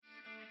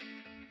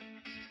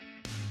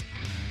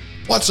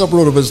What's up,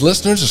 RotoViz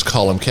listeners? It's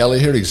Colin Kelly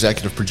here,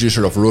 executive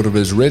producer of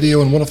RotoViz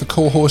Radio and one of the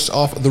co-hosts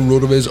of the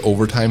RotoViz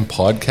Overtime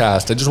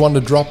podcast. I just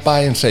wanted to drop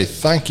by and say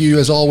thank you,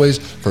 as always,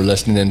 for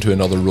listening in to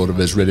another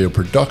RotoViz Radio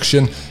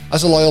production.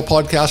 As a loyal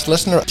podcast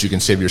listener, you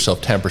can save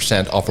yourself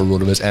 10% off a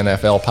RotoViz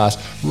NFL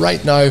pass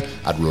right now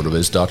at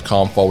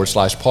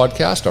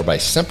rotoviz.com/podcast or by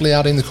simply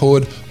adding the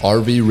code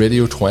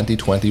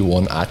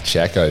RVRadio2021 at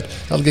checkout.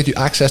 That'll get you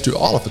access to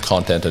all of the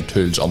content and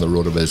tools on the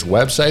RotoViz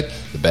website,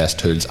 the best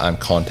tools and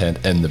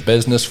content in the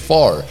business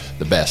for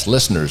the best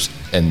listeners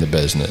in the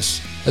business.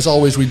 As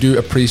always, we do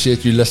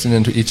appreciate you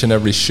listening to each and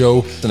every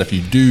show, and if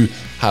you do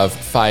have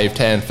 5,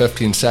 10,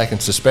 15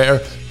 seconds to spare,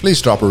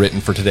 please drop a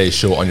rating for today's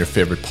show on your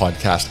favorite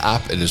podcast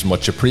app. It is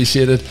much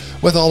appreciated.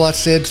 With all that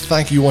said,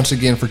 thank you once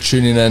again for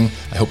tuning in.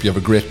 I hope you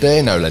have a great day.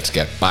 Now let's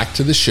get back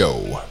to the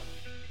show.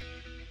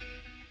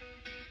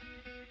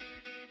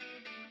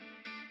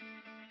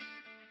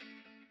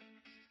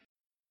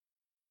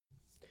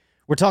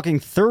 We're talking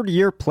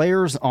third-year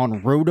players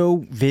on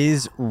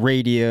RotoViz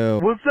Radio.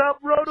 What's up,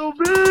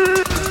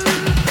 RotoViz?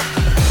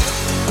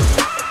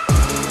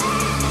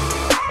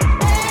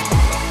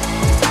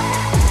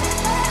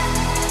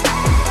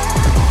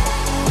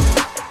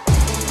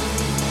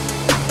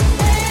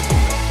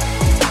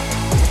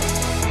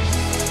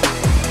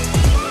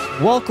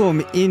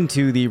 Welcome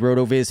into the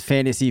RotoViz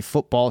Fantasy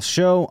Football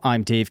Show.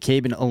 I'm Dave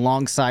Cabin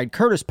alongside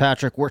Curtis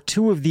Patrick. We're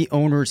two of the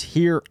owners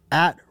here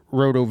at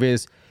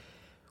RotoViz.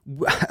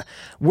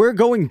 We're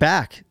going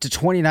back to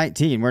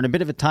 2019. We're in a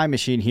bit of a time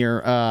machine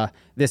here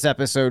this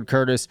episode,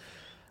 Curtis.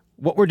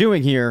 What we're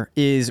doing here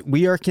is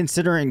we are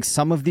considering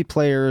some of the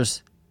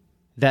players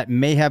that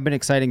may have been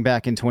exciting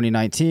back in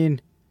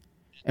 2019,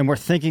 and we're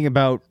thinking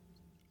about,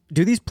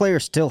 do these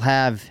players still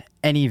have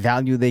any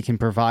value they can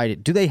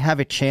provide? Do they have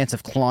a chance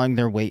of clawing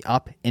their way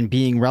up and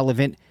being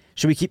relevant?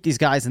 Should we keep these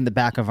guys in the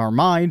back of our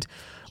mind?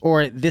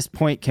 Or at this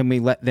point, can we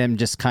let them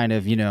just kind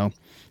of,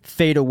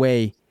 fade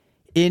away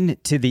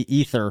into the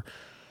ether?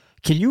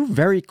 Can you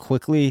very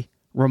quickly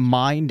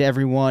remind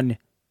everyone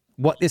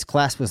what this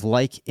class was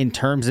like in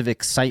terms of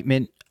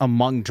excitement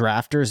among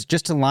drafters?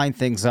 Just to line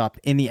things up,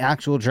 in the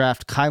actual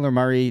draft, Kyler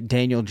Murray,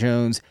 Daniel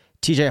Jones,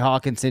 TJ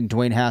Hawkinson,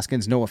 Dwayne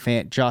Haskins, Noah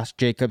Fant, Josh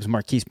Jacobs,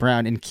 Marquise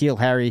Brown, and N'Keal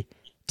Harry,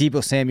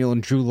 Deebo Samuel,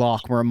 and Drew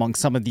Lock were among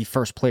some of the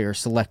first players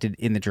selected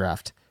in the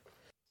draft.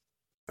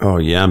 Oh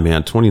yeah,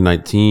 man.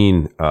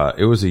 2019,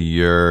 it was a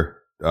year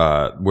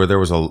where there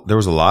was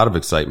a lot of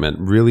excitement,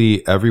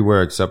 really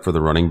everywhere except for the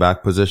running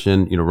back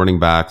position. Running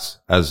backs,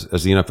 as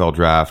the NFL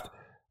draft,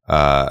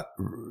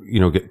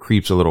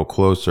 creeps a little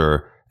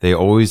closer, they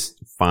always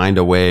find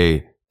a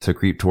way to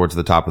creep towards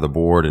the top of the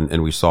board,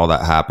 and we saw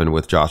that happen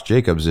with Josh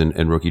Jacobs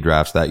in rookie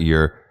drafts that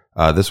year.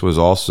 This was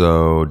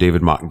also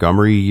David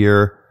Montgomery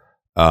year.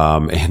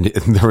 And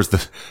there was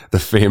the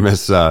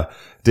famous,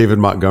 David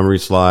Montgomery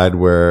slide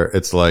where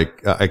it's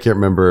like, I can't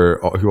remember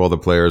who all the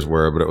players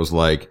were, but it was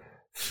like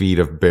feet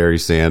of Barry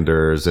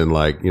Sanders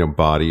and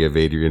body of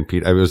Adrian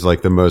Peterson. It was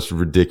like the most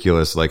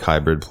ridiculous,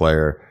 hybrid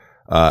player,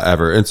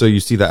 ever. And so you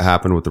see that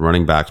happen with the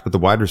running backs, but the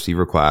wide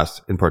receiver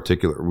class in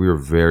particular, we were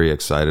very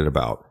excited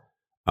about,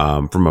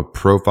 from a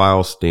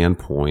profile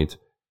standpoint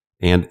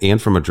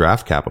and from a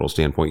draft capital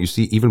standpoint. You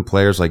see even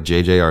players like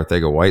JJ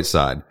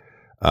Arcega-Whiteside.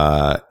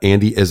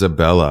 Andy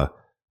Isabella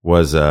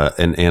was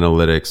an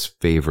analytics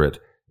favorite.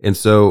 And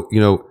so,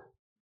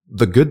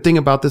 the good thing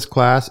about this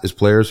class is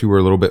players who were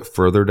a little bit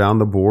further down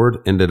the board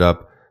ended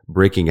up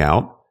breaking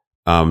out.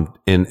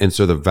 And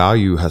so the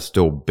value has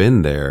still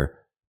been there,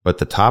 but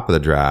the top of the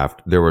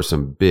draft, there were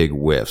some big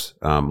whiffs.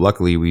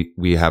 Luckily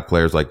we have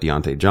players like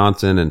Deontay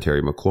Johnson and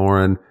Terry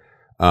McLaurin,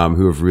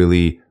 who have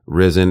really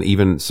risen,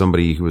 even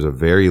somebody who was a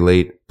very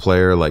late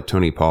player like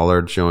Tony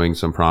Pollard showing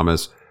some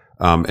promise.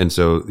 And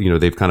so,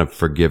 they've kind of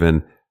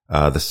forgiven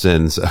the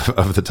sins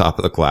of the top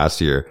of the class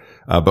here.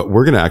 But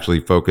we're going to actually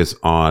focus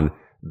on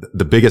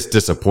the biggest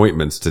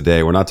disappointments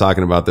today. We're not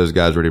talking about those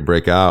guys ready to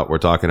break out. We're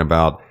talking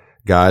about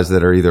guys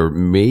that are either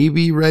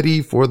maybe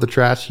ready for the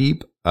trash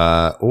heap,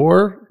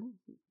 or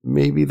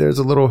maybe there's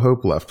a little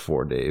hope left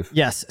for, Dave.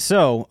 Yes.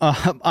 So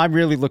I'm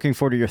really looking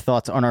forward to your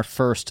thoughts on our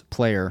first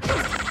player.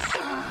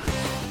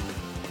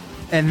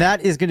 And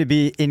that is going to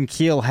be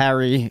N'Keal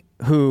Harry,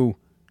 who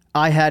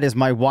I had as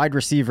my wide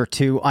receiver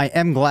too. I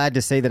am glad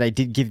to say that I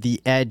did give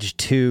the edge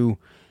to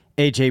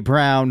A.J.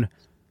 Brown.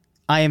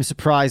 I am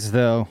surprised,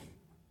 though,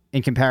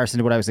 in comparison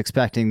to what I was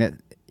expecting, that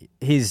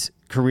his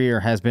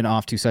career has been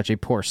off to such a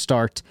poor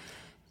start.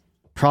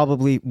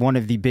 Probably one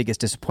of the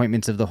biggest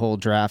disappointments of the whole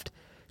draft.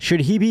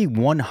 Should he be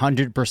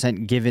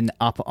 100% given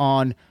up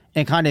on?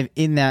 And kind of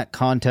in that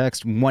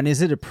context, when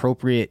is it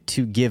appropriate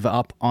to give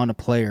up on a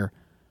player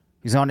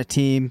who's on a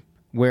team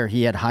where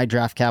he had high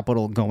draft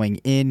capital going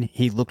in?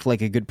 He looked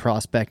like a good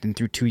prospect, and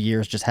through 2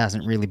 years just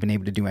hasn't really been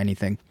able to do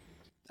anything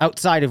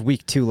outside of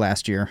week 2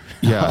 last year.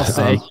 Yeah, I'll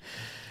say.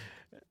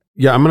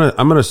 Yeah, I'm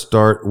gonna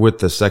start with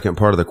the second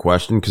part of the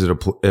question because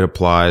it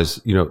applies.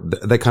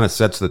 That kind of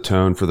sets the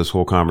tone for this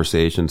whole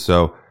conversation.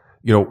 So,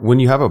 when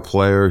you have a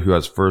player who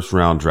has first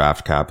round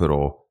draft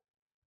capital,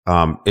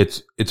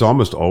 It's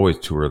almost always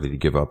too early to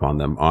give up on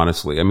them,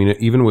 honestly. I mean,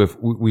 even with,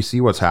 we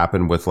see what's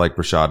happened with like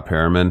Rashad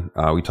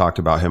Perriman. We talked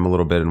about him a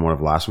little bit in one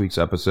of last week's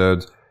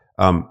episodes.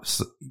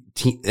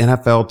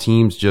 NFL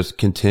teams just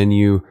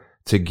continue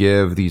to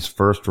give these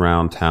first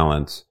round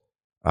talents,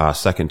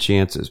 second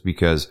chances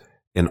because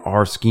in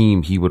our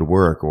scheme, he would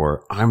work,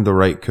 or I'm the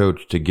right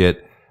coach to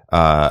get,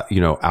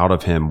 out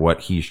of him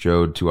what he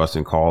showed to us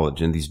in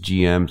college. And these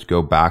GMs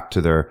go back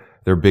to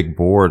their big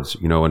boards,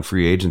 in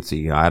free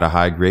agency. I had a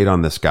high grade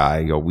on this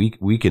guy.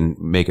 We can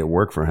make it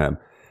work for him.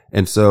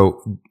 And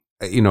so,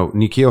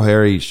 N'Keal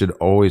Harry should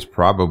always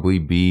probably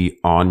be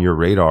on your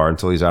radar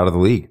until he's out of the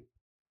league.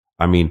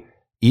 I mean,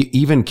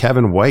 even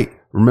Kevin White,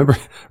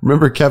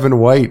 remember Kevin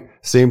White,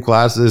 same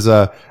class as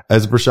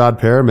Rashad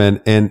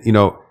Perriman. And,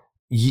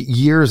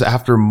 years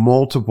after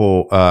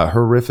multiple,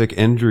 horrific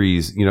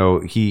injuries,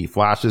 he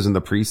flashes in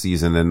the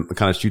preseason and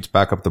kind of shoots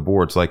back up the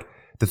boards. Like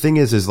the thing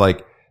is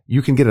like,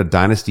 you can get a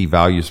dynasty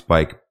value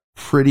spike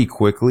pretty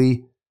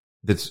quickly.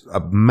 That's a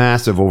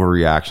massive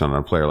overreaction on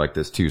a player like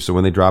this too. So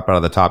when they drop out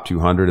of the top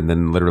 200 and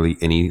then literally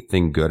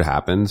anything good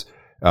happens,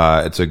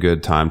 it's a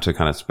good time to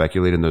kind of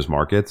speculate in those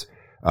markets.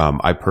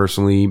 I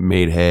personally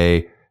made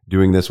hay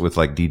doing this with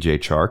like DJ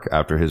Chark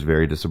after his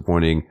very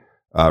disappointing,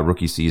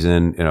 rookie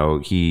season.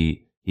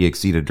 He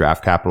exceeded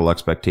draft capital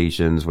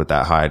expectations with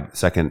that high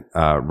second,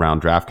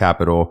 round draft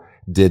capital,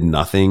 did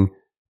nothing.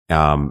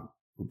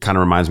 Kind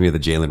of reminds me of the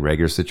Jalen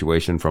Reagor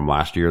situation from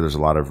last year. There's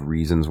a lot of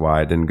reasons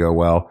why it didn't go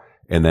well.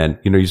 And then,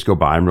 you just go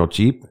buy him real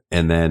cheap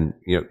and then,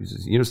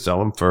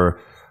 sell him for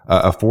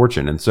a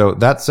fortune. And so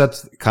that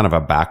sets kind of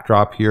a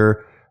backdrop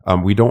here.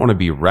 We don't want to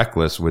be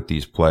reckless with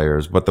these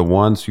players, but the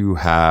ones who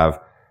have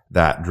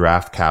that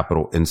draft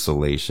capital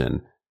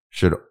insulation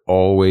should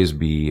always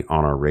be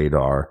on our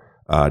radar,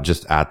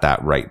 just at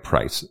that right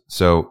price.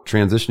 So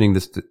transitioning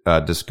this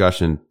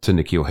discussion to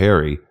N'Keal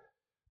Harry,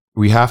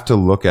 we have to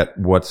look at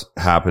what's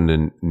happened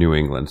in New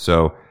England.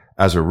 So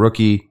as a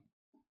rookie,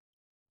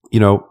 we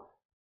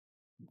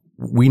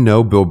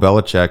know Bill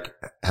Belichick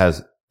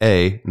has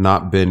A,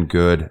 not been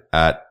good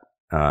at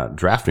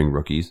drafting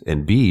rookies,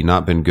 and B,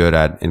 not been good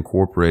at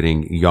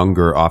incorporating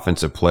younger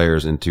offensive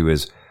players into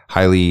his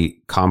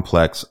highly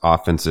complex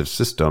offensive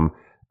system,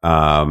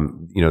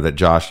 that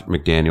Josh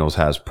McDaniels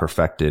has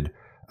perfected.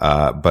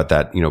 But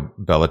that,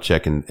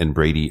 Belichick and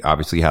Brady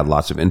obviously had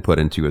lots of input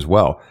into as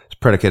well. It's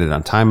predicated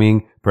on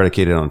timing,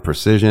 predicated on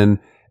precision.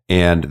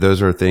 And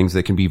those are things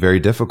that can be very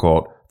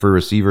difficult for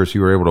receivers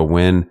who are able to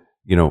win,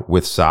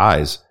 with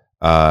size,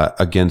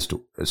 against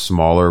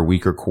smaller,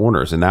 weaker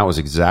corners. And that was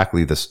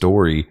exactly the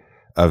story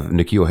of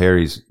N'Keal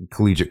Harry's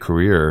collegiate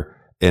career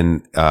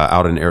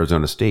out in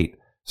Arizona State.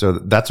 So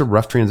that's a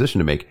rough transition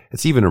to make.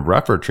 It's even a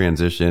rougher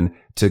transition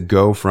to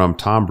go from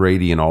Tom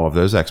Brady and all of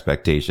those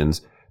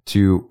expectations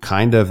to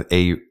kind of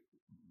a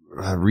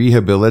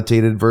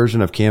rehabilitated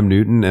version of Cam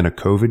Newton in a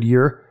COVID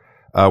year,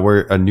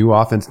 where a new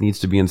offense needs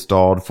to be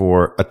installed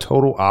for a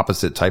total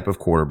opposite type of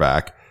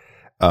quarterback,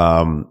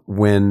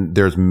 when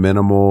there's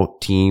minimal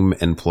team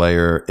and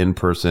player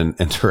in-person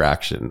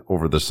interaction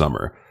over the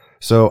summer.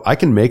 So I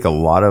can make a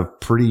lot of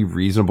pretty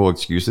reasonable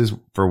excuses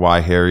for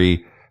why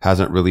Harry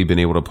hasn't really been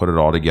able to put it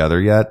all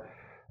together yet.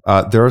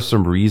 There are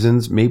some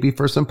reasons maybe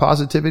for some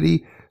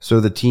positivity. So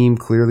the team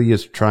clearly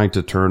is trying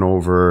to turn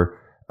over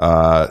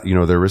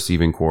their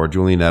receiving core.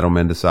 Julian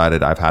Edelman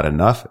decided I've had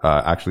enough,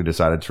 actually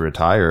decided to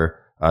retire,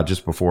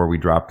 just before we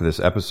dropped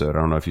this episode. I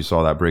don't know if you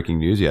saw that breaking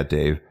news yet,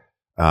 Dave.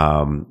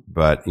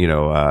 But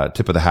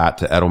tip of the hat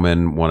to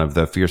Edelman, one of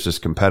the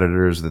fiercest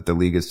competitors that the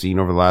league has seen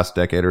over the last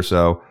decade or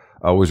so.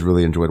 I always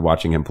really enjoyed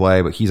watching him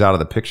play, but he's out of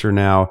the picture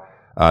now.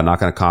 Not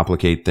going to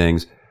complicate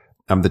things.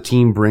 The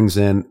team brings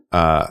in,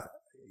 a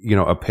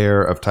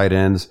pair of tight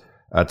ends,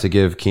 to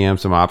give Cam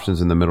some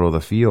options in the middle of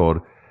the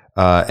field.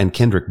 And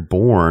Kendrick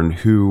Bourne,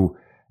 who,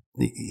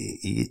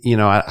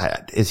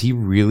 is he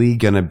really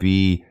going to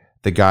be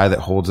the guy that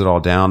holds it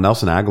all down?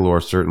 Nelson Aguilar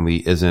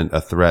certainly isn't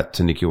a threat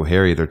to N'Keal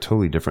Harry. They're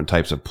totally different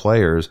types of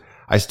players.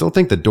 I still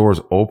think the door's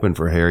open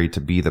for Harry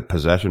to be the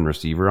possession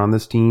receiver on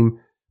this team.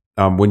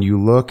 When you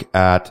look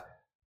at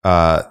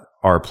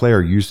our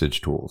player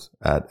usage tools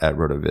at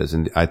RotoViz,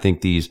 and I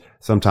think these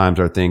sometimes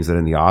are things that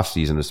in the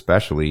offseason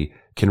especially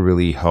can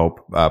really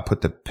help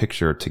put the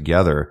picture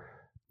together.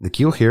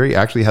 N'Keal Harry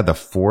actually had the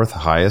fourth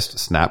highest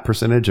snap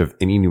percentage of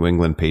any New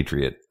England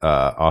Patriot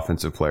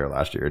offensive player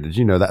last year. Did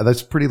you know that?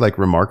 That's pretty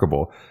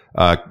remarkable.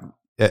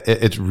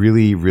 It's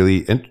really,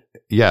 really,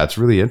 it's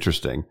really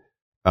interesting.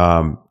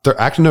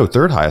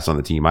 Third highest on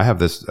the team. I have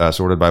this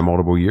sorted by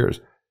multiple years.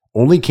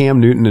 Only Cam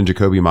Newton and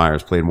Jacoby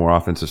Myers played more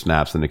offensive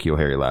snaps than N'Keal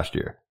Harry last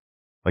year.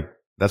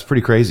 That's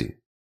pretty crazy.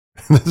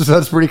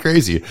 That's pretty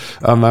crazy.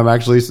 I'm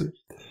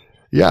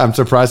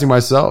surprising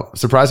myself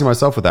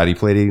with that. He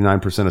played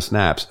 89% of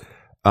snaps.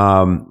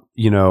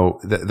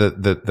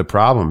 The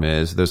problem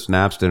is the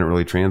snaps didn't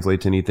really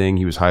translate to anything.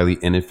 He was highly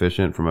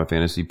inefficient from a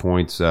fantasy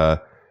points,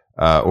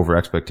 over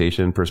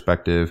expectation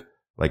perspective,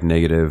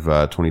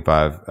 negative,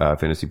 25,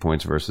 fantasy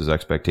points versus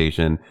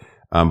expectation.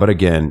 But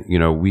again,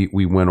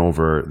 we went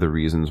over the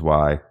reasons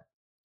why,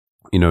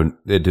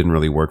 it didn't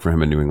really work for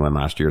him in New England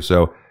last year.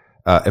 So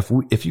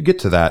if you get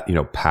to that,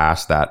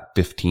 past that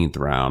 15th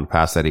round,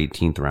 past that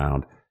 18th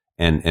round,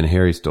 and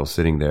Harry's still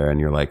sitting there, and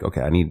you're like,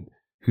 okay,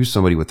 who's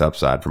somebody with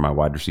upside for my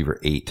wide receiver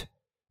 8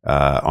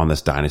 on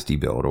this dynasty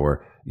build,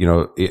 or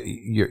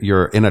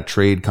you're in a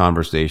trade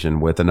conversation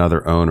with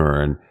another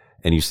owner,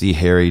 and you see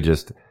Harry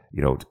just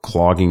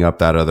clogging up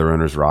that other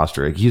owner's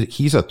roster.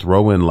 He's a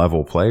throw-in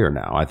level player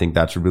now. I think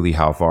that's really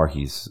how far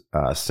he's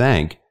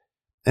sank,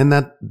 and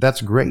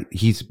that's great.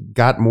 He's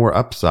got more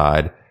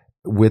upside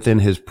within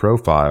his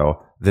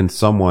profile than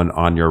someone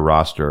on your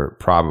roster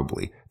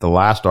probably. The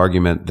last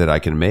argument that I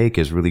can make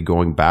is really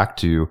going back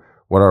to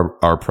what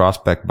our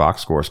prospect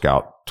box score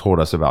scout told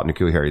us about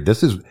N'Keal Harry.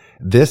 This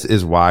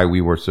is why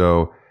we were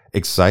so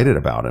excited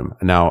about him.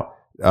 Now,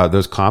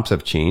 those comps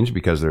have changed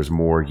because there's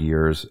more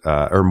years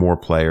or more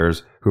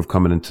players who have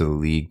come into the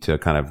league to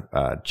kind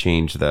of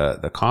change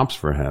the comps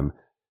for him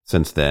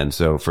since then.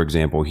 So, for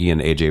example, he and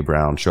AJ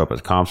Brown show up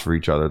as comps for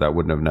each other. That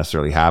wouldn't have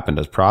necessarily happened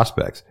as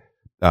prospects.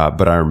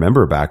 But I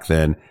remember back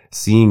then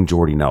seeing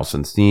Jordy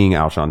Nelson, seeing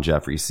Alshon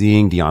Jeffrey,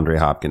 seeing DeAndre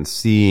Hopkins,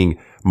 seeing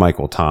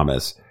Michael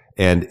Thomas,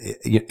 and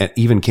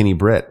even Kenny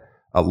Britt.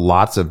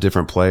 Lots of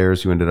different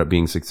players who ended up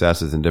being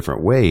successes in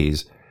different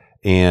ways.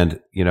 And,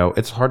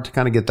 it's hard to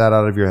kind of get that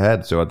out of your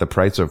head. So at the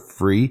price of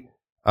free,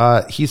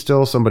 he's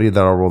still somebody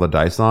that I'll roll the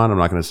dice on. I'm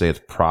not going to say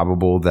it's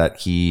probable that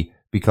he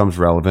becomes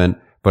relevant,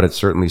 but it's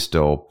certainly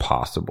still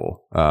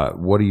possible.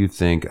 What do you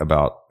think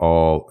about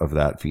all of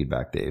that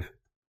feedback, Dave?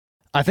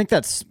 I think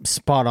that's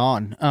spot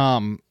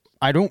on.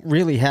 I don't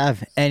really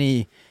have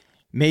any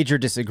major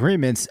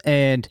disagreements.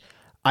 And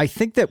I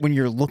think that when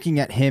you're looking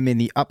at him in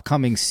the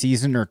upcoming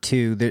season or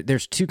two,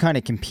 there's two kind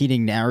of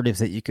competing narratives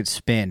that you could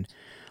spin.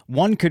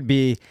 One could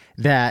be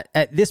that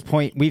at this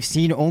point, we've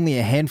seen only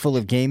a handful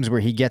of games where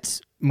he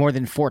gets more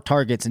than 4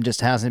 targets and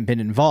just hasn't been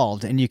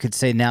involved. And you could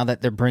say now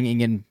that they're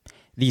bringing in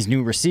these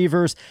new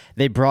receivers,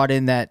 they brought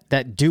in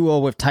that duo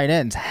with tight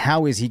ends.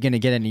 How is he going to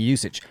get any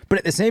usage? But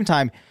at the same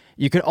time,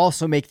 you could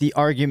also make the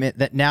argument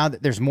that now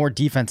that there's more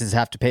defenses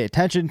have to pay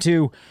attention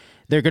to,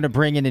 they're going to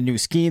bring in a new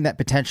scheme that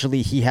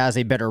potentially he has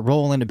a better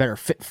role and a better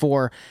fit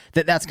for,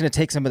 that's going to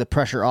take some of the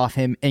pressure off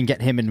him and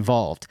get him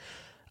involved.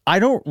 I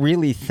don't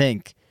really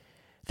think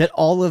that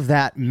all of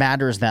that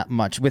matters that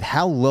much with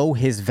how low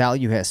his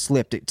value has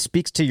slipped. It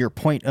speaks to your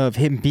point of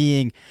him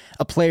being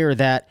a player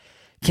that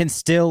can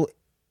still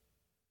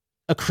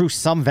accrue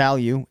some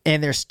value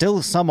and there's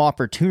still some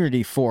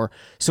opportunity for.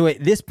 So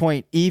at this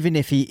point, even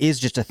if he is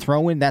just a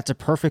throw-in, that's a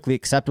perfectly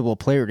acceptable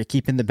player to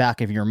keep in the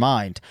back of your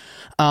mind.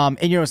 And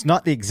it's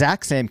not the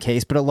exact same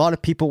case, but a lot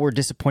of people were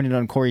disappointed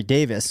on Corey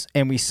Davis,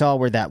 and we saw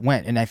where that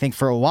went. And I think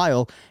for a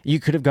while, you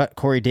could have got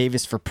Corey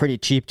Davis for pretty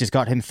cheap, just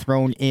got him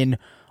thrown in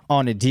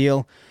on a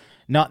deal.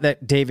 Not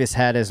that Davis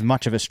had as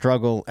much of a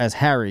struggle as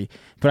Harry,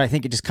 but I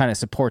think it just kind of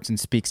supports and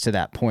speaks to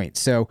that point.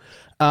 So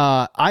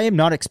I am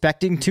not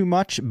expecting too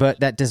much, but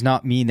that does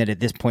not mean that at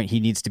this point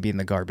he needs to be in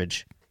the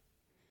garbage.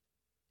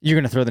 You're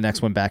going to throw the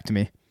next one back to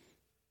me.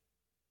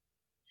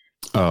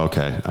 Oh,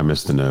 okay. I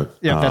missed the note.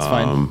 Yeah, that's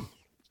fine.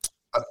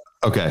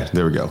 Okay,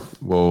 there we go.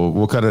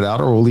 We'll cut it out,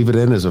 or we'll leave it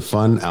in as a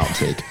fun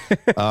outtake.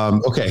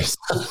 Okay.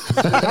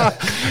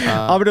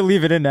 I'm going to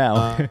leave it in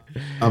now.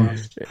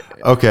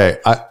 Okay.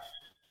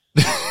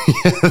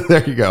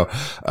 There you go.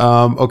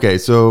 Okay,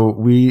 so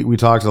we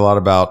talked a lot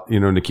about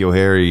N'Keal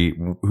Harry,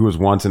 who was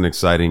once an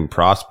exciting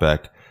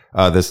prospect.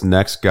 This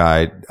next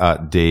guy,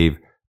 Dave,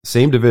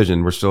 same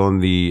division. We're still in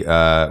the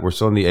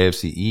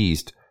AFC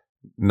East.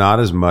 Not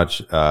as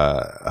much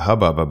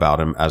hubbub about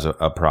him as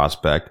a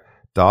prospect.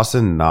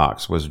 Dawson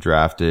Knox was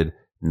drafted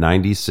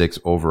 96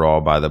 overall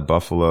by the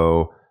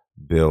Buffalo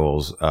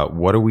Bills.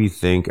 What do we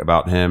think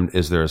about him?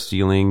 Is there a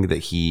ceiling that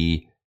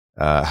he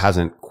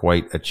hasn't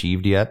quite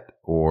achieved yet?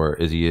 Or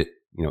is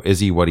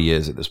he what he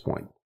is at this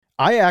point?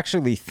 I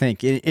actually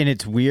think, and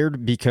it's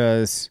weird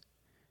because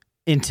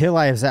until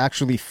I was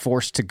actually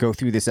forced to go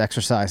through this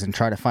exercise and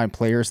try to find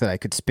players that I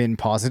could spin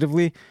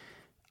positively,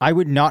 I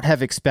would not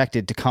have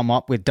expected to come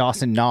up with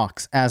Dawson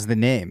Knox as the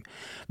name.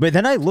 But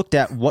then I looked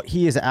at what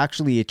he has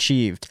actually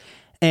achieved.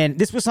 And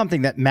this was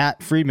something that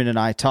Matt Friedman and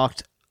I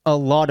talked a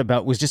lot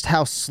about, was just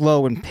how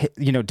slow and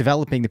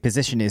developing the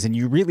position is. And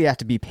you really have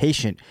to be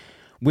patient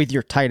with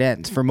your tight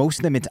ends. For most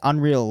of them, it's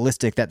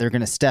unrealistic that they're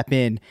going to step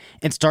in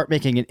and start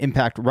making an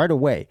impact right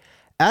away.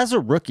 As a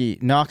rookie,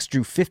 Knox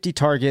drew 50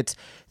 targets,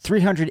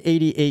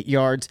 388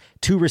 yards,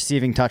 2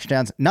 receiving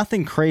touchdowns.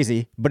 Nothing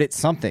crazy, but it's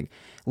something.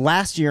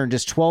 Last year in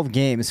just 12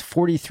 games,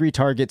 43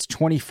 targets,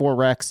 24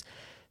 recs,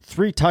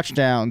 3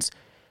 touchdowns.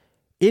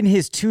 In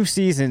his 2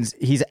 seasons,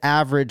 he's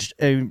averaged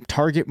a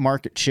target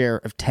market share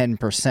of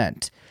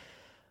 10%.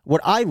 What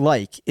I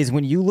like is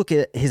when you look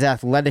at his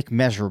athletic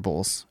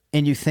measurables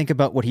and you think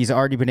about what he's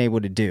already been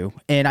able to do.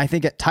 And I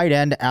think at tight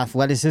end,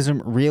 athleticism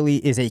really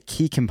is a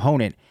key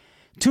component.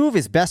 2 of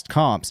his best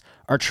comps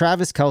are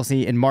Travis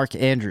Kelce and Mark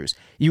Andrews.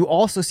 You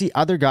also see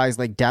other guys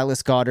like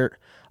Dallas Goedert,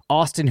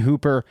 Austin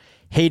Hooper,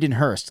 Hayden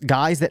Hurst,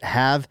 guys that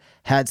have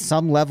had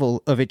some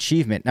level of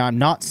achievement. Now, I'm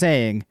not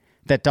saying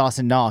that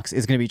Dawson Knox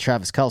is going to be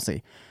Travis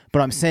Kelce,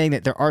 but I'm saying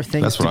that there are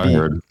things. That's what I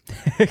heard.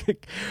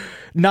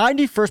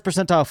 91st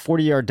percentile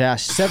 40-yard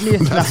dash,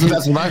 70th.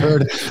 That's what I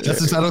heard.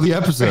 That's the title of the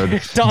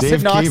episode.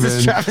 Dawson Knox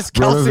is Travis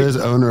Kelce.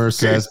 RotoViz owner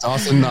says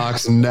Dawson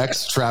Knox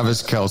next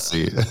Travis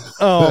Kelce.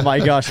 Oh my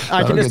gosh.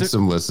 I can get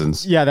some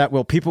listens. Yeah, that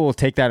will. People will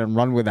take that and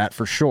run with that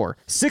for sure.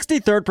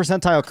 63rd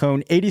percentile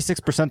cone,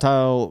 86th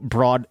percentile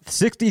broad,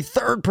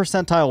 63rd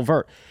percentile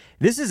vert.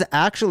 This is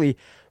actually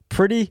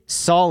pretty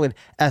solid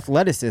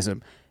athleticism.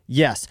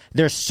 Yes,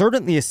 there's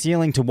certainly a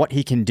ceiling to what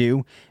he can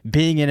do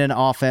being in an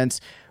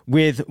offense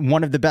with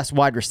one of the best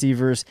wide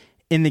receivers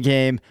in the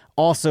game,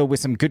 also with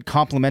some good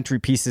complementary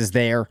pieces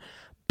there.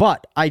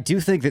 But I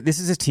do think that this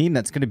is a team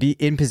that's going to be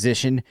in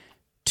position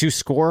to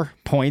score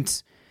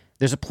points.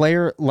 There's a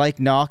player like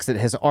Knox that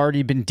has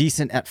already been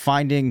decent at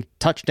finding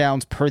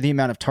touchdowns per the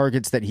amount of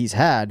targets that he's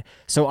had.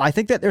 So I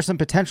think that there's some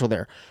potential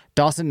there.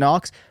 Dawson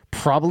Knox,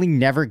 probably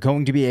never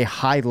going to be a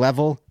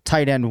high-level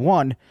tight end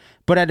one,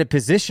 but at a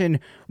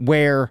position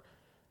where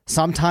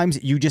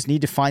sometimes you just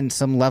need to find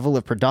some level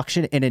of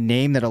production in a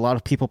name that a lot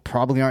of people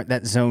probably aren't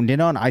that zoned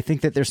in on. I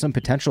think that there's some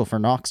potential for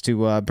Knox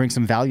to bring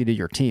some value to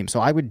your team.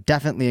 So I would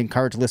definitely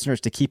encourage listeners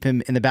to keep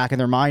him in the back of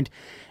their mind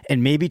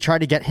and maybe try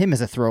to get him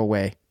as a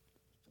throwaway.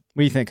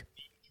 What do you think?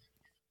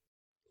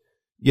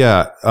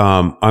 Yeah,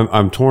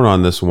 I'm torn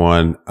on this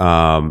one.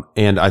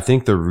 And I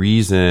think the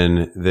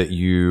reason that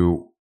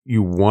you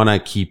want to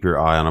keep your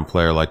eye on a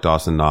player like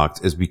Dawson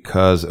Knox is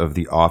because of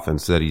the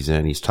offense that he's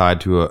in. He's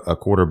tied to a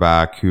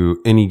quarterback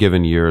who any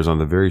given year is on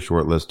the very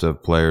short list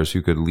of players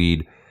who could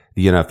lead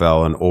the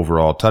NFL in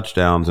overall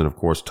touchdowns and of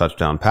course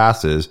touchdown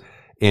passes.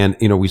 And,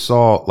 we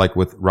saw like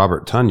with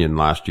Robert Tonyan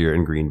last year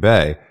in Green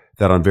Bay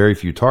that on very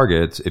few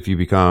targets, if you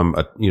become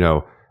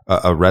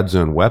a red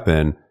zone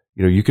weapon,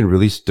 you can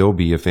really still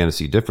be a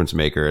fantasy difference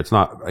maker. It's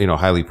not,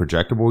 highly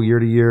projectable year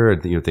to year.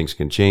 Things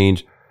can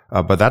change.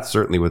 But that's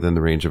certainly within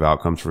the range of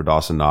outcomes for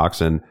Dawson Knox.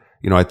 And,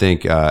 I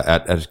think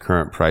at his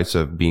current price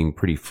of being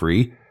pretty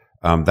free,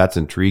 that's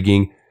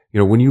intriguing.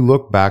 When you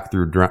look back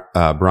through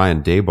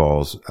Brian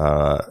Daboll's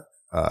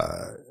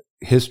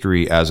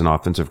history as an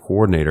offensive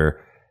coordinator,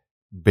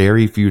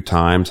 very few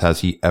times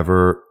has he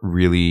ever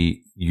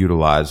really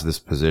utilized this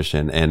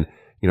position. And,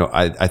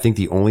 I think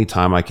the only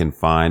time I can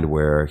find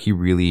where he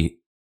really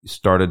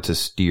started to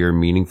steer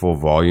meaningful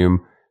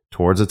volume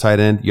towards a tight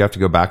end, you have to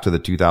go back to the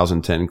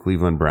 2010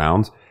 Cleveland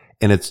Browns.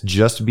 And it's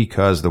just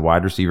because the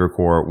wide receiver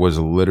core was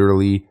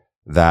literally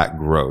that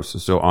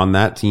gross. So on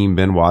that team,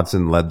 Ben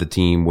Watson led the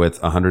team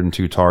with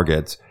 102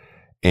 targets.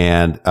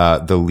 And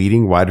the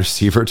leading wide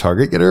receiver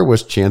target getter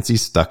was Chancey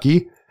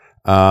Stuckey.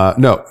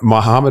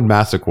 Mohamed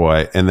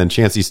Massaquoi and then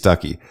Chancey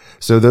Stuckey.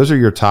 So those are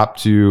your top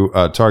two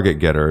target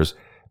getters.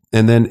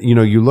 And then,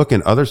 you look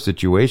in other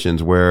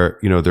situations where,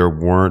 there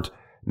weren't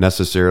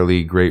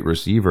necessarily great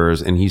receivers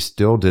and he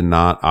still did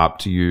not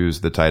opt to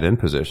use the tight end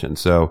position.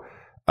 So,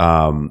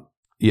 that's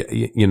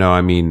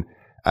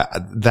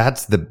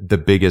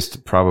the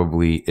biggest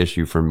probably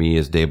issue for me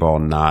is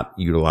Daboll not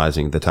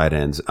utilizing the tight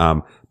ends.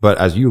 But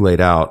as you laid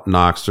out,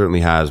 Knox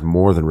certainly has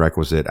more than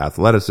requisite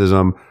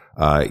athleticism.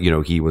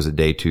 He was a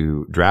day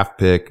 2 draft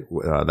pick.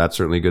 That's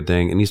certainly a good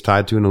thing. And he's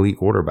tied to an elite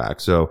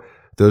quarterback. So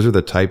those are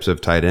the types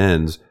of tight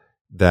ends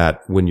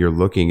that when you're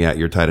looking at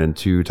your tight end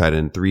 2, tight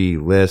end 3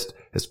 list,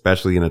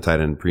 especially in a tight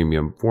end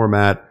premium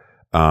format,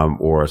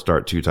 or a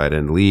start 2 tight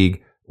end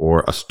league,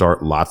 or a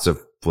start lots of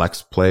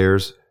flex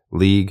players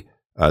league.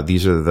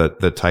 These are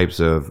the types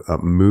of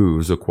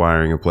moves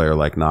acquiring a player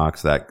like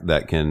Knox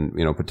that can,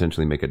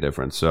 potentially make a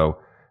difference. So,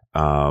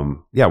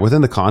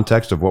 within the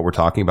context of what we're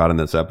talking about in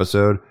this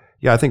episode,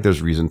 I think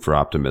there's reason for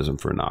optimism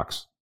for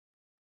Knox.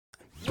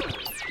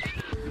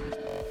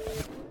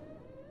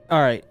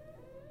 All right.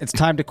 It's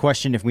time to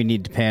question if we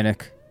need to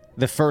panic.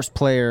 The first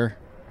player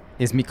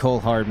is Mecole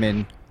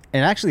Hardman. It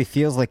actually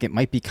feels like it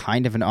might be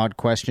kind of an odd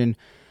question,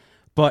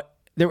 but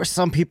there were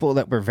some people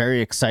that were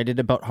very excited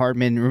about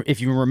Hardman. If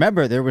you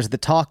remember, there was the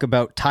talk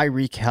about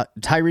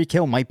Tyreek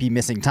Hill might be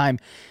missing time.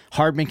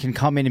 Hardman can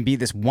come in and be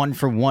this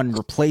 1-for-1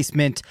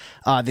 replacement.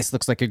 This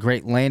looks like a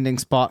great landing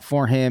spot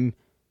for him.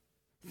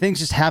 Things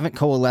just haven't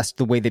coalesced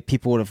the way that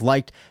people would have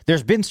liked.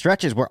 There's been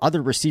stretches where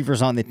other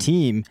receivers on the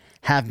team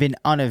have been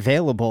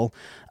unavailable,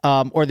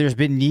 or there's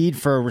been need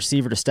for a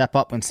receiver to step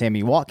up when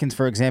Sammy Watkins,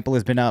 for example,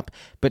 has been up,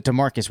 but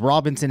Demarcus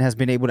Robinson has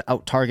been able to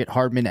out-target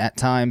Hardman at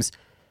times.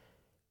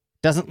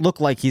 Doesn't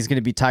look like he's going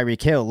to be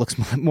Tyreek Hill. Looks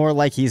more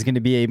like he's going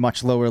to be a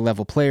much lower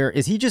level player.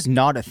 Is he just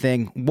not a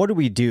thing? What do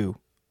we do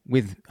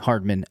with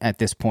Hardman at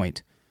this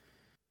point?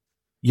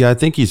 Yeah, I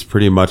think he's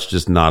pretty much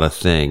just not a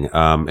thing.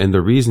 And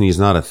the reason he's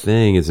not a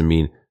thing is,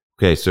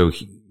 so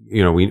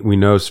we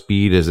know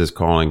speed is his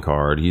calling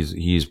card.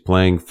 He's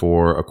playing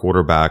for a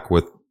quarterback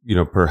with,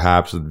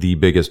 perhaps the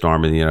biggest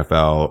arm in the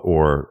NFL,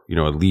 or,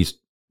 at least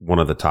one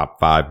of the top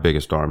 5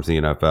 biggest arms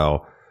in the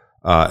NFL,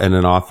 and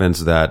an offense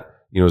that,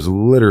 is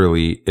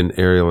literally an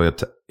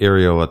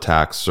aerial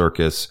attack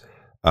circus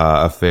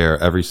affair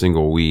every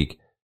single week.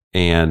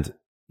 And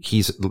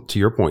he's, to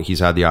your point, he's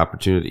had the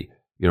opportunity.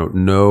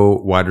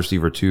 no wide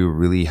receiver 2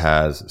 really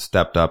has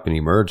stepped up and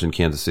emerged in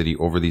Kansas City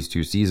over these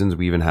 2 seasons.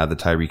 We even had the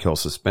Tyreek Hill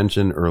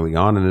suspension early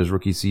on in his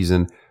rookie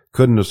season.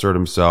 Couldn't assert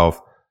himself.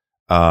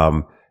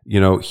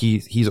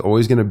 He's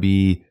always going to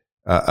be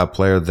a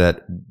player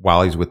that,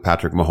 while he's with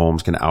Patrick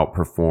Mahomes, can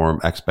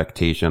outperform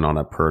expectation on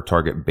a per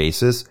target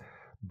basis.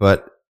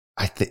 But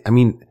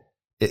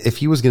if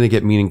he was going to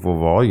get meaningful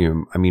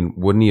volume,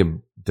 wouldn't he have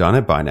done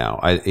it by now?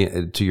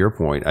 To your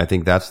point, I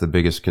think that's the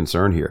biggest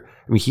concern here.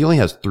 He only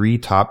has 3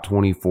 top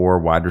 24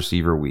 wide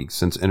receiver weeks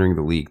since entering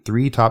the league.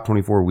 3 top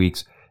 24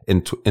 weeks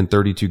in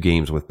 32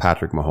 games with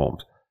Patrick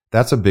Mahomes.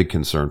 That's a big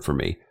concern for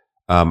me.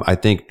 I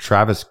think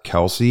Travis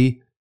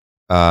Kelce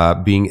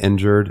being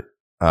injured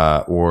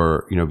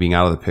or being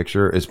out of the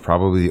picture is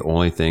probably the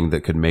only thing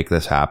that could make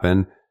this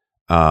happen.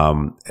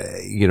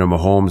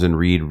 Mahomes and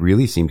Reed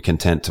really seemed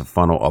content to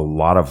funnel a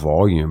lot of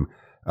volume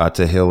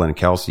to Hill and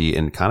Kelce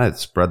and kind of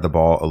spread the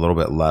ball a little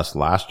bit less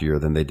last year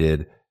than they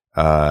did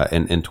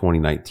in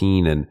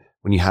 2019. And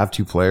when you have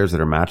 2 players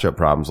that are matchup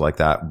problems like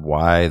that,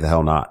 why the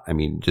hell not?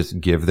 Just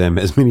give them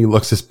as many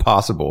looks as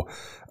possible.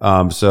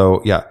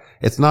 So yeah,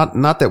 it's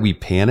not that we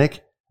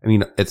panic.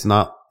 It's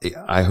not,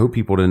 I hope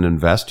people didn't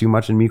invest too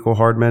much in Mecole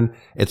Hardman.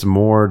 It's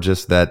more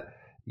just that,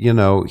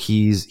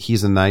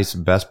 he's a nice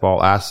best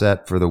ball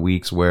asset for the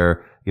weeks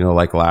where,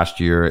 like last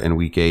year in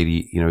week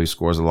 80, he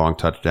scores a long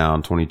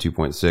touchdown,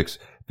 22.6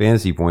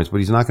 fantasy points, but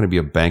he's not going to be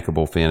a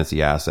bankable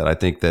fantasy asset. I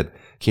think that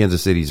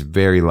Kansas City's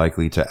very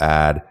likely to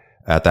add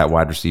at that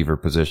wide receiver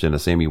position a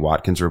Sammy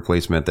Watkins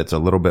replacement that's a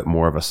little bit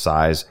more of a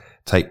size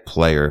type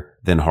player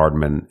than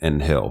Hardman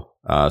and Hill.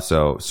 I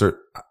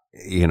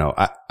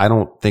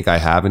don't think I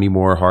have any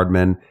more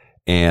Hardman,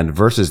 and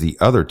versus the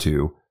other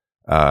 2,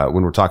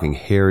 when we're talking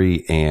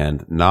Harry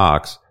and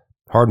Knox,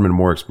 Hardman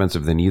more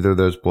expensive than either of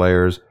those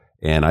players,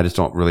 and I just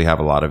don't really have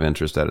a lot of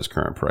interest at his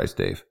current price,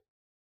 Dave.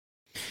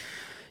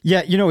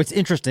 Yeah, it's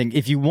interesting.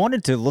 If you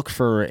wanted to look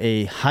for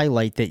a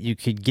highlight that you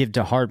could give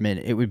to Hardman,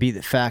 it would be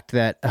the fact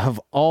that of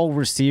all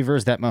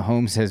receivers that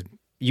Mahomes has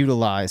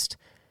utilized,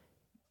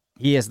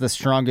 he has the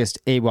strongest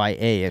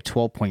AYA at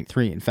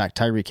 12.3. In fact,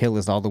 Tyreek Hill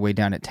is all the way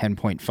down at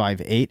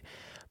 10.58.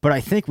 But I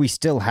think we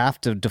still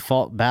have to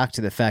default back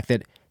to the fact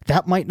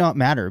that might not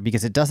matter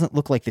because it doesn't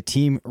look like the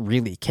team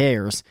really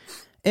cares.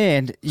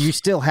 And you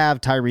still have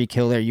Tyreek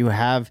Hill there. You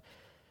have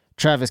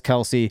Travis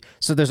Kelce.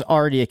 So there's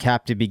already a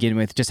cap to begin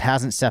with. Just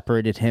hasn't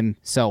separated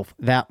himself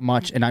that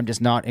much. And I'm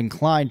just not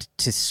inclined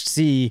to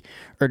see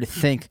or to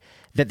think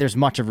that there's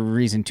much of a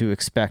reason to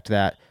expect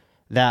that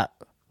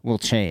will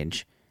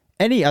change.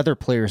 Any other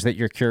players that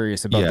you're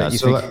curious about that you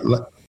think?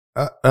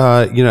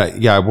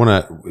 I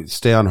want to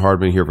stay on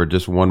Hardman here for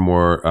just one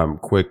more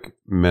quick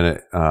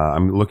minute.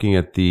 I'm looking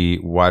at the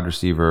wide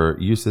receiver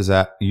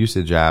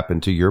usage app,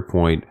 and to your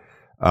point,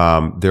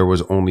 there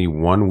was only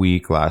 1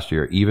 week last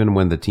year, even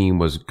when the team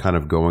was kind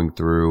of going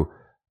through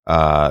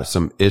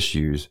some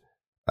issues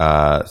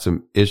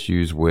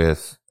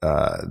with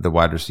the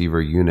wide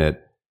receiver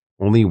unit.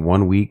 Only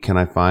 1 week can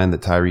I find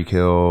that Tyreek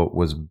Hill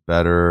was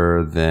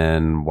better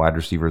than wide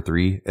receiver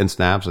 3 in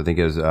snaps. I think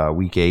it was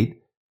week 8.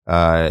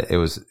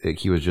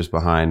 He was just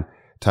behind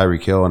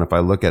Tyreek Hill. And if I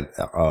look at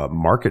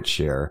market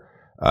share,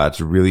 it's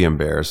really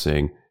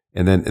embarrassing.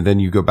 And then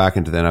you go back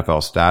into the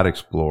NFL Stat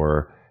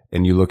Explorer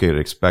and you look at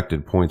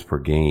expected points per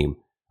game.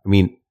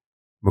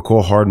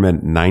 Mecole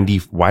Hardman,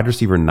 wide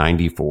receiver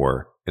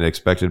 94 in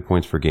expected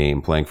points per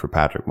game playing for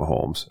Patrick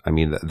Mahomes.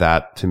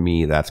 That to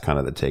me, that's kind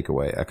of the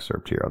takeaway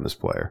excerpt here on this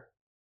player.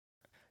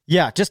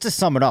 Yeah, just to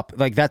sum it up,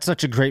 that's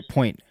such a great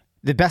point.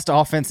 The best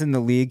offense in the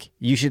league,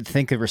 you should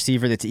think a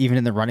receiver that's even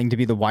in the running to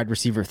be the wide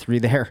receiver 3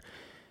 there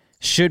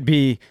should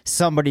be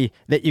somebody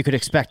that you could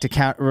expect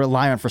to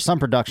rely on for some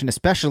production,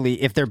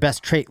 especially if their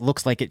best trait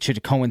looks like it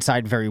should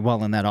coincide very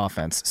well in that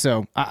offense.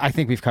 So I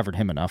think we've covered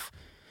him enough.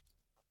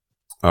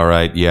 All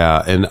right,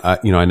 yeah. And,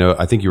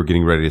 I think you were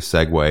getting ready to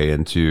segue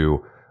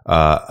into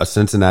a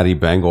Cincinnati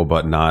Bengal,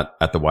 but not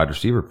at the wide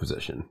receiver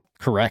position.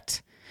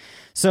 Correct.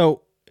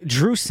 So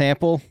Drew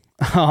Sample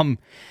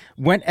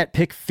went at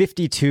pick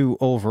 52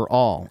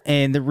 overall.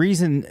 And the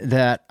reason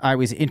that I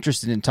was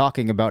interested in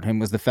talking about him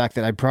was the fact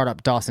that I brought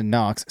up Dawson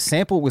Knox.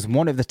 Sample was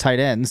one of the tight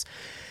ends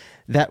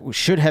that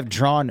should have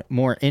drawn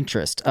more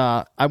interest.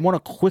 I want to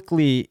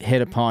quickly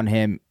hit upon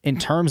him in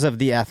terms of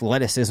the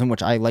athleticism,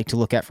 which I like to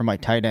look at for my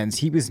tight ends.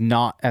 He was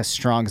not as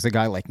strong as a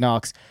guy like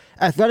Knox.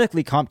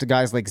 Athletically comped to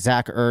guys like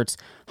Zach Ertz,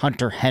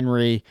 Hunter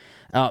Henry,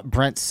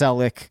 Brent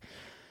Selleck.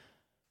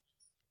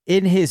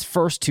 In his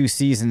first 2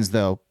 seasons,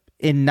 though,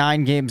 in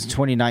 9 games in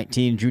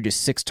 2019, drew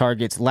just 6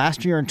 targets.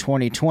 Last year in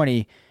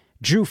 2020,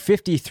 drew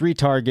 53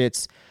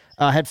 targets,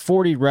 had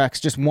 40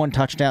 recs, just 1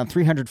 touchdown,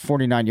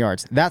 349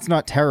 yards. That's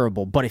not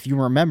terrible, but if you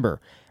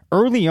remember,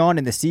 early on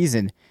in the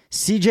season,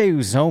 CJ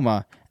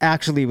Uzoma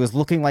actually was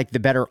looking like the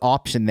better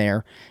option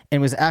there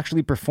and was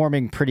actually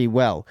performing pretty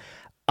well.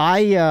 I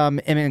am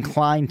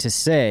inclined to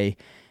say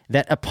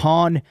that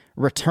upon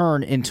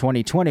return in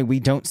 2020, we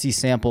don't see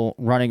Sample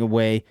running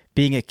away,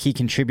 being a key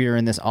contributor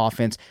in this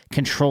offense,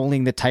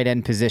 controlling the tight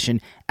end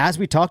position. As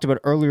we talked about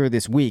earlier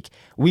this week,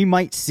 we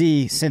might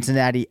see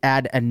Cincinnati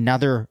add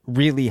another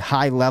really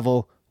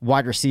high-level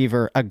wide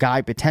receiver, a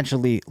guy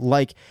potentially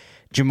like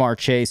Jamar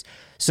Chase.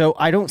 So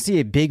I don't see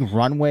a big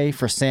runway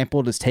for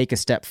Sample to take a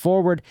step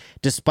forward,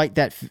 despite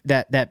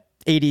that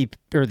 80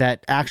 or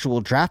that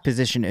actual draft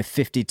position of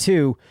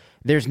 52.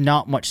 There's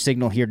not much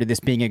signal here to this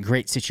being a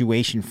great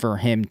situation for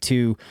him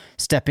to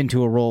step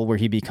into a role where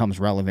he becomes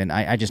relevant.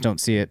 I just don't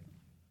see it.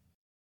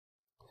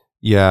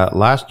 Yeah,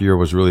 last year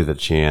was really the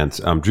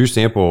chance. Drew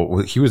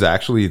Sample, he was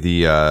actually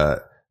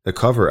the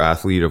cover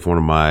athlete of one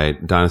of my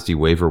Dynasty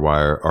waiver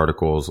wire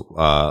articles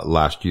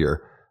last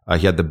year.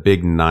 He had the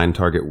big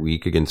 9-target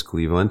week against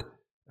Cleveland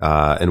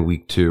in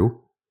week 2.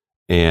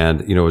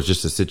 And, it was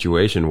just a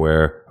situation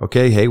where,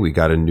 okay, hey, we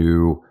got a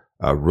new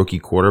rookie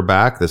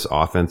quarterback. This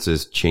offense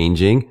is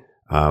changing.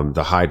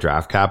 The high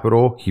draft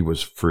capital, he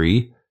was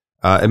free.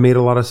 It made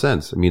a lot of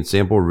sense. I mean,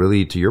 Sample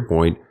really, to your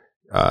point,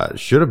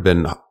 should have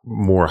been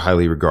more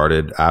highly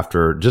regarded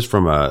after just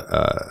from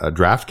a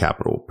draft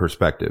capital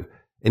perspective.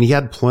 And he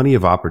had plenty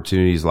of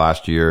opportunities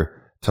last year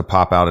to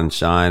pop out and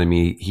shine. I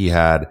mean, he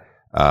had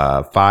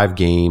 5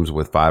 games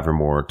with 5 or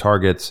more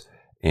targets.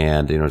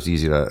 And, it's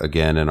easy to,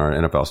 again, in our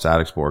NFL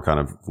Stat Explorer, kind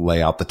of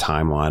lay out the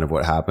timeline of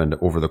what happened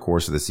over the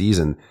course of the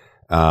season.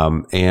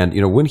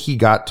 And, when he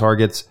got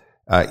targets,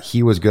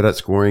 he was good at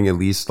scoring at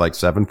least like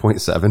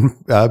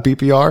 7.7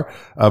 PPR.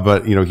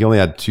 But, he only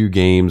had 2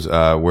 games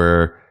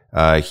where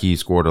he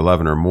scored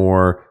 11 or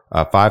more,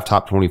 5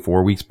 top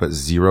 24 weeks, but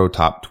 0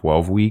 top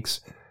 12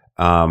 weeks.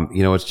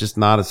 It's just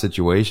not a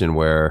situation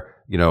where,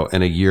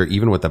 in a year,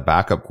 even with a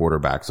backup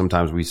quarterback,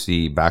 sometimes we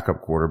see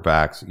backup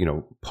quarterbacks,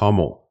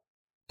 pummel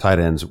tight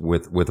ends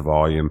with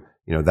volume.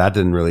 That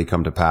didn't really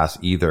come to pass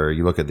either.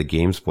 You look at the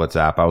game splits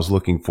app. I was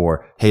looking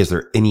for, hey, is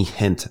there any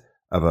hint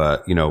of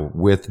a,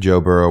 with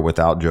Joe Burrow,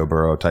 without Joe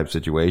Burrow type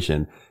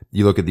situation?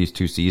 You look at these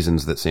 2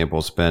 seasons that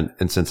Sample spent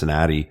in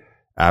Cincinnati,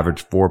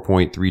 averaged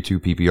 4.32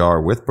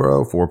 PPR with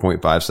Burrow,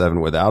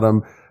 4.57 without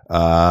him,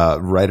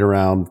 right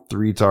around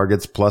 3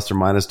 targets plus or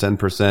minus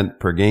 10%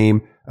 per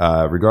game.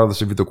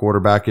 Regardless of who the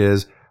quarterback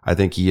is, I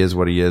think he is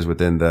what he is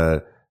within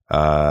the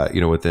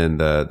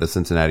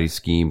Cincinnati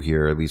scheme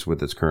here, at least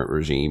with its current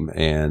regime.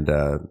 And,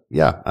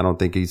 I don't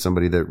think he's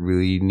somebody that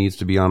really needs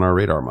to be on our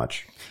radar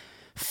much.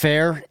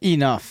 Fair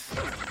enough.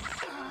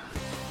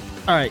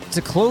 All right,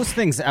 to close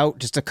things out,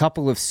 just a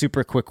couple of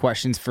super quick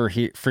questions for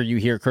you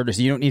here, Curtis.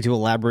 You don't need to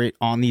elaborate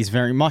on these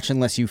very much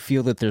unless you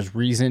feel that there's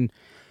reason.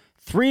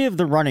 3 of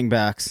the running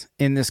backs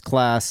in this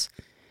class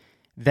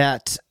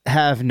that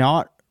have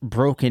not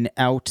broken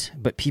out,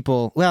 but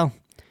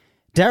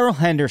Darrell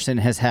Henderson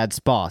has had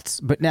spots,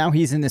 but now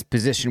he's in this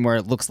position where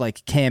it looks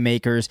like Cam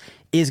Akers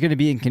is going to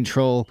be in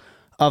control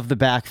of the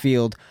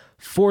backfield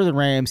for the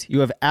Rams. You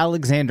have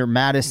Alexander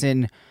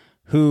Mattison,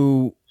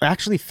 who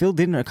actually filled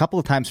in a couple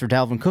of times for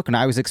Dalvin Cook, and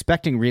I was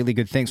expecting really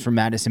good things from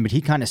Mattison, but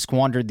he kind of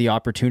squandered the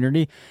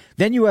opportunity.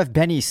 Then you have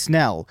Benny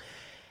Snell.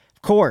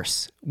 Of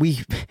course, we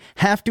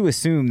have to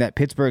assume that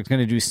Pittsburgh's going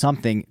to do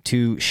something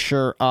to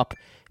shore up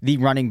the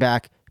running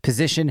back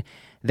position.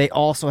 They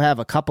also have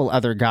a couple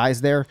other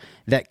guys there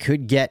that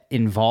could get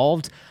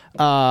involved.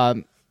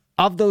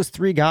 Of those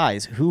 3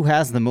 guys, who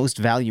has the most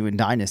value in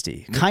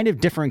Dynasty? Kind of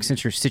differing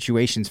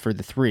situations for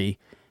the 3.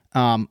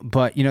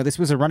 But, this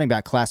was a running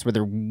back class where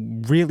there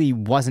really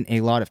wasn't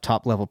a lot of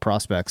top-level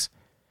prospects.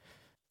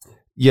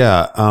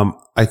 Yeah,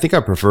 I think I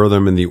prefer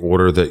them in the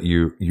order that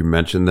you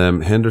mentioned them.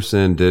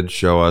 Henderson did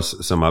show us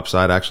some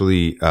upside,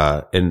 actually,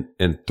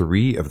 in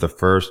 3 of the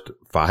first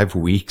 5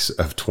 weeks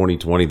of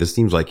 2020. This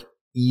seems like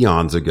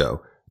eons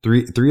ago.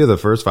 3 of the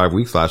first 5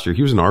 weeks last year,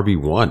 he was an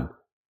RB1.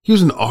 He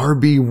was an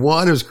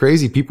RB1. It was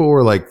crazy. People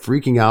were like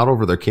freaking out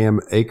over their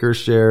Cam Akers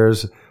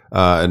shares,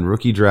 and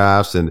rookie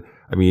drafts. And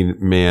I mean,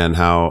 man,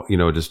 how,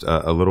 just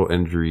a little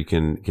injury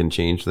can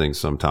change things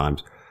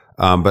sometimes.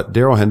 But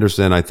Darrell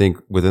Henderson, I think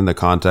within the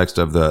context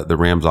of the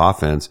Rams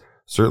offense,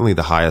 certainly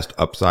the highest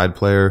upside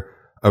player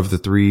of the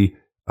 3.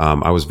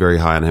 I was very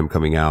high on him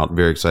coming out.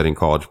 Very exciting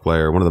college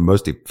player. One of the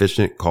most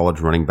efficient college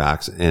running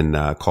backs in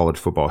college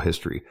football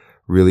history.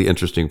 Really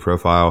interesting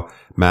profile.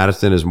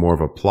 Madison is more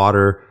of a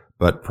plotter,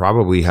 but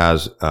probably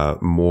has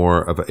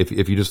more of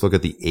if you just look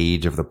at the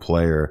age of the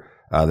player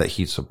that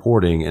he's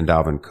supporting in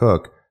Dalvin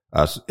Cook,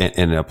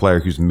 and a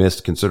player who's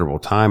missed considerable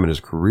time in his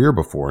career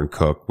before in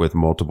Cook with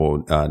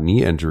multiple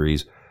knee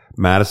injuries,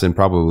 Madison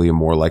probably a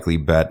more likely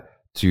bet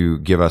to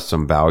give us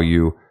some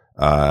value,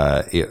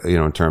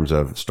 in terms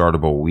of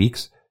startable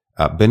weeks.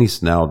 Benny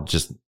Snell,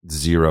 just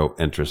zero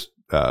interest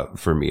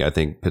for me. I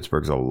think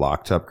Pittsburgh's a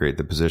lock to upgrade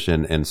the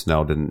position, and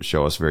Snell didn't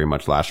show us very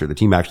much last year. The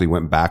team actually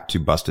went back to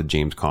busted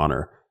James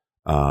Conner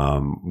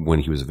when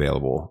he was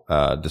available,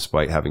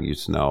 despite having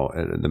used Snell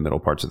in the middle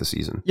parts of the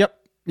season. Yep.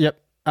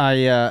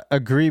 I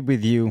agree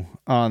with you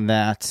on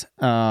that.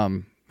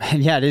 And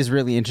yeah, it is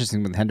really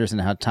interesting with Henderson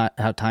how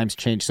times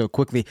change so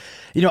quickly.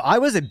 I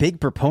was a big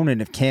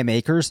proponent of Cam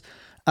Akers.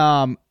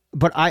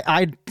 But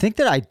I think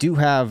that I do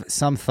have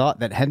some thought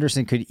that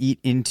Henderson could eat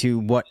into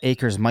what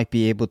Akers might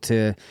be able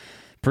to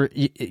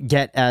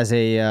get as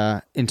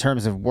in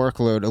terms of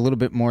workload a little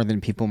bit more than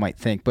people might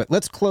think. But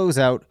let's close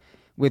out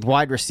with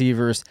wide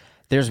receivers.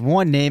 There's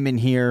one name in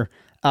here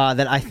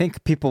that I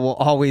think people will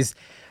always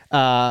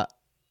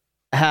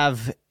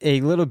have a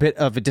little bit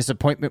of a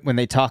disappointment when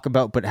they talk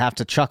about, but have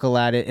to chuckle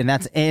at it, and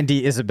that's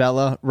Andy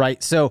Isabella,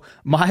 right? So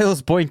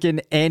Miles Boykin,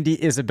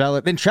 Andy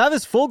Isabella, then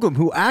Travis Fulgham,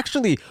 who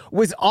actually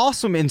was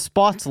awesome in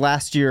spots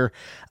last year,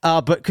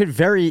 but could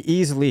very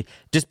easily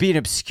just be an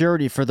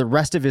obscurity for the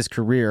rest of his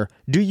career.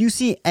 Do you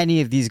see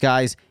any of these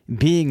guys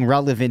being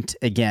relevant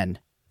again?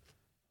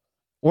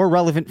 Or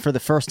relevant for the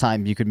first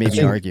time, you could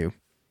maybe argue.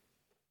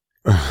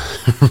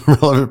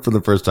 Relevant for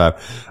the first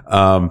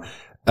time.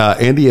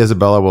 Andy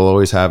Isabella will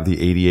always have the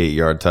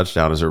 88-yard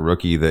touchdown as a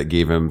rookie that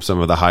gave him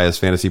some of the highest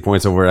fantasy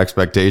points over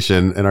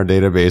expectation in our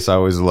database. I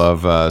always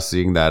love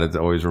seeing that. It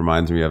always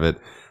reminds me of it.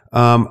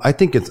 I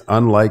think it's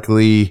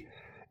unlikely.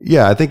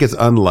 Yeah, I think it's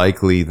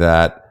unlikely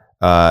that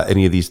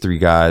any of these three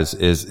guys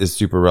is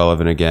super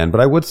relevant again.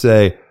 But I would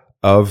say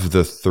of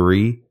the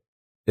three,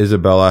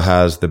 Isabella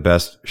has the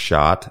best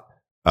shot.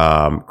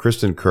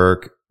 Christian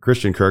Kirk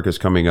is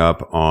coming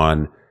up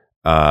on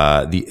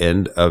the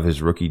end of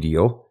his rookie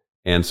deal.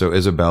 And so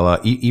Isabella,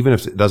 even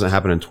if it doesn't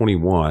happen in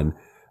 21,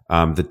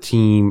 the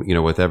team,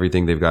 with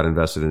everything they've got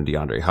invested in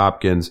DeAndre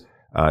Hopkins,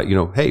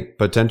 hey,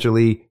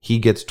 potentially he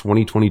gets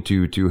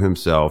 2022 to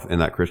himself in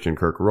that Christian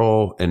Kirk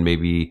role. And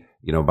maybe,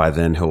 by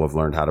then he'll have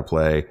learned how to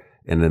play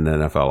in an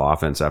NFL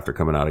offense after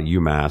coming out of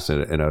UMass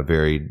in a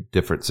very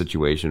different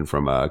situation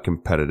from a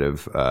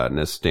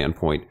competitiveness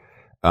standpoint.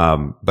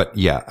 But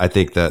yeah, I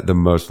think that the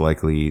most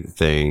likely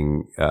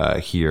thing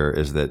here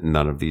is that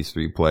none of these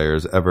three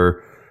players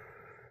ever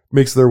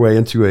makes their way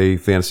into a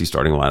fantasy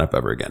starting lineup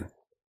ever again.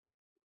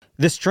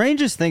 The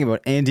strangest thing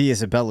about Andy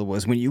Isabella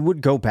was when you would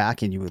go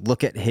back and you would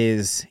look at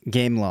his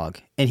game log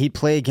and he'd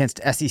play against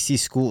SEC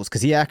schools,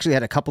 because he actually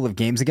had a couple of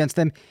games against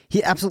them.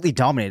 He absolutely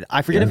dominated.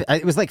 I forget if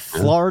it was like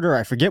Florida, or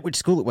I forget which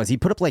school it was. He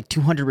put up like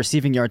 200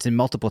 receiving yards and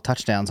multiple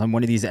touchdowns on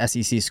one of these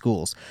SEC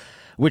schools,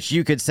 which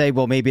you could say,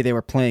 well, maybe they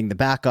were playing the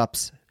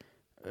backups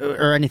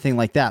or anything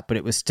like that, but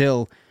it was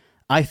still,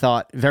 I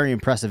thought, very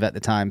impressive at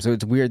the time. So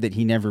it's weird that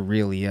he never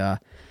really,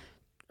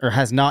 or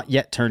has not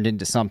yet turned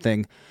into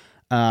something.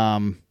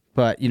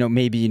 But,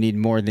 maybe you need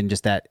more than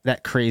just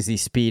that crazy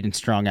speed and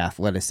strong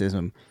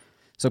athleticism.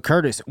 So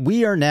Curtis,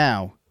 we are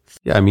now.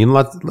 Yeah. I mean,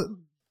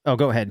 oh,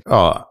 go ahead.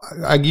 Oh,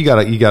 you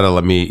gotta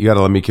let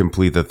me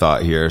complete the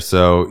thought here.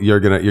 So you're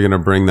gonna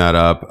bring that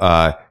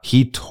up.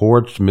 He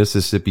torched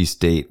Mississippi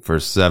State for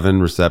 7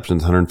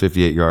 receptions,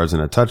 158 yards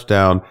and a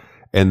touchdown.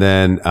 And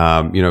then,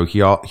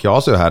 he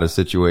also had a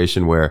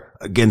situation where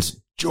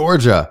against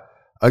Georgia,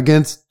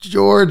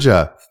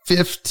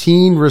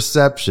 15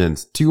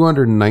 receptions,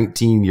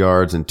 219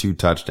 yards and 2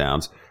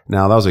 touchdowns.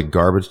 Now that was a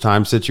garbage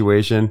time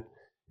situation.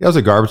 It was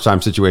a garbage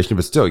time situation,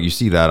 but still you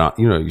see that,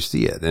 you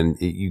see it and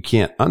you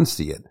can't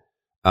unsee it.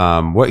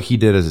 What he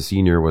did as a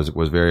senior was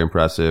very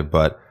impressive,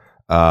 but,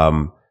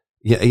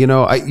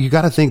 you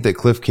got to think that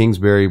Cliff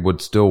Kingsbury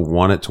would still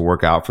want it to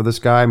work out for this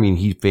guy. I mean,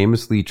 he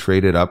famously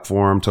traded up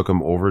for him, took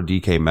him over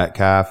DK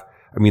Metcalf.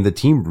 I mean, the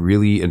team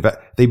really,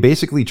 they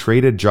basically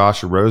traded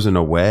Josh Rosen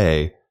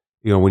away.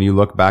 When you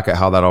look back at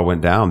how that all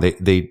went down,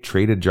 they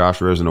traded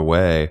Josh Rosen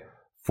away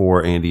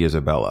for Andy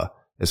Isabella.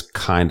 Is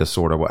kind of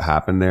sort of what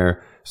happened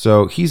there.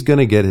 So he's going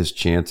to get his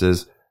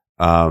chances,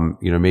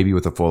 maybe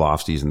with a full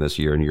offseason this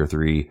year in year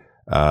 3.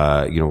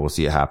 We'll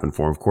see it happen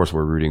for him. Of course,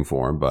 we're rooting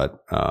for him,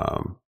 but,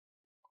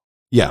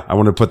 yeah, I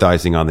want to put the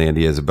icing on the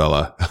Andy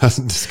Isabella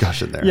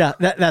discussion there. Yeah,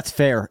 that's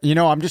fair.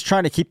 I'm just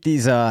trying to keep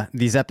these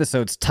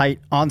episodes tight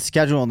on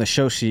schedule on the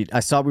show sheet.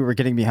 I saw we were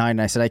getting behind,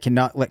 and I said I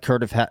cannot let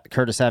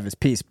Curtis have his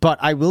piece, but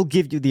I will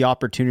give you the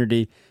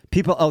opportunity.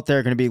 People out there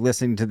are going to be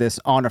listening to this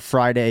on a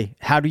Friday.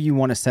 How do you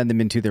want to send them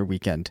into their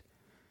weekend?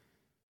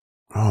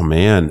 Oh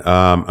man,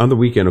 on the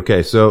weekend.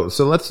 Okay, so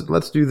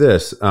let's do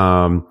this.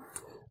 Have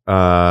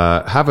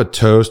a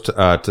toast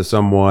to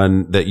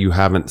someone that you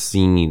haven't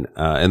seen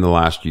in the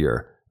last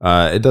year.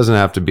 It doesn't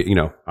have to be,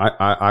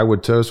 I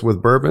would toast with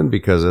bourbon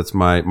because it's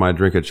my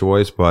drink of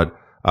choice, but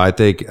I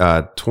think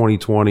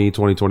 2020,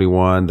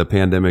 2021, the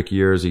pandemic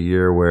year is a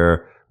year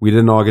where we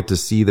didn't all get to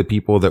see the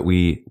people that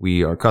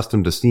we are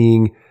accustomed to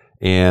seeing.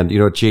 And,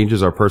 it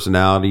changes our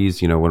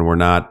personalities, when we're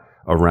not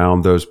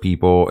around those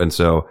people. And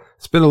so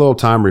spend a little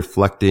time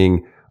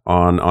reflecting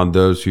on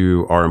those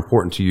who are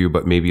important to you,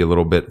 but maybe a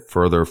little bit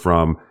further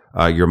from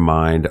your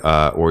mind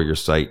or your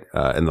sight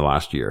in the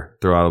last year.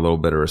 Throw out a little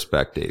bit of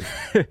respect, Dave.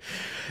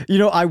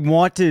 I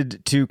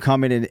wanted to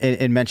come in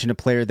and mention a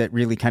player that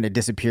really kind of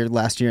disappeared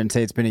last year and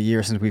say it's been a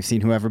year since we've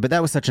seen whoever, but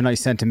that was such a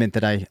nice sentiment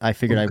that I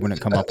figured I wouldn't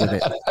come up with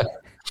it.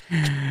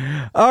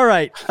 All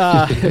right.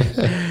 All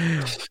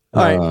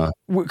right.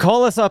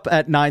 Call us up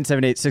at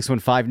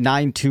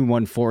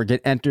 978-615-9214. Get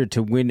entered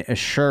to win a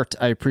shirt.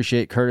 I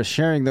appreciate Curtis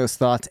sharing those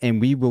thoughts,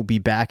 and we will be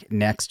back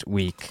next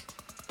week.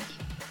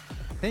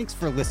 Thanks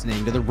for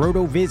listening to the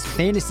RotoViz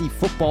Fantasy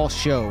Football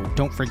Show.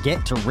 Don't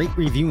forget to rate,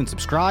 review, and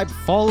subscribe.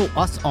 Follow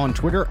us on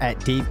Twitter at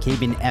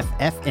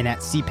DaveCabanFF and at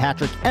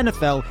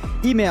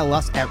CPatrickNFL. Email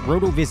us at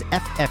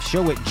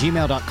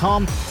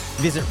rotovizffshow@gmail.com.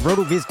 Visit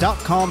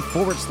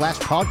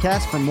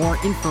rotoviz.com/podcast for more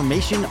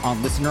information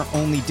on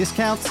listener-only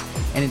discounts.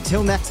 And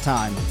until next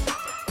time,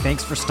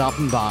 thanks for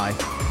stopping by.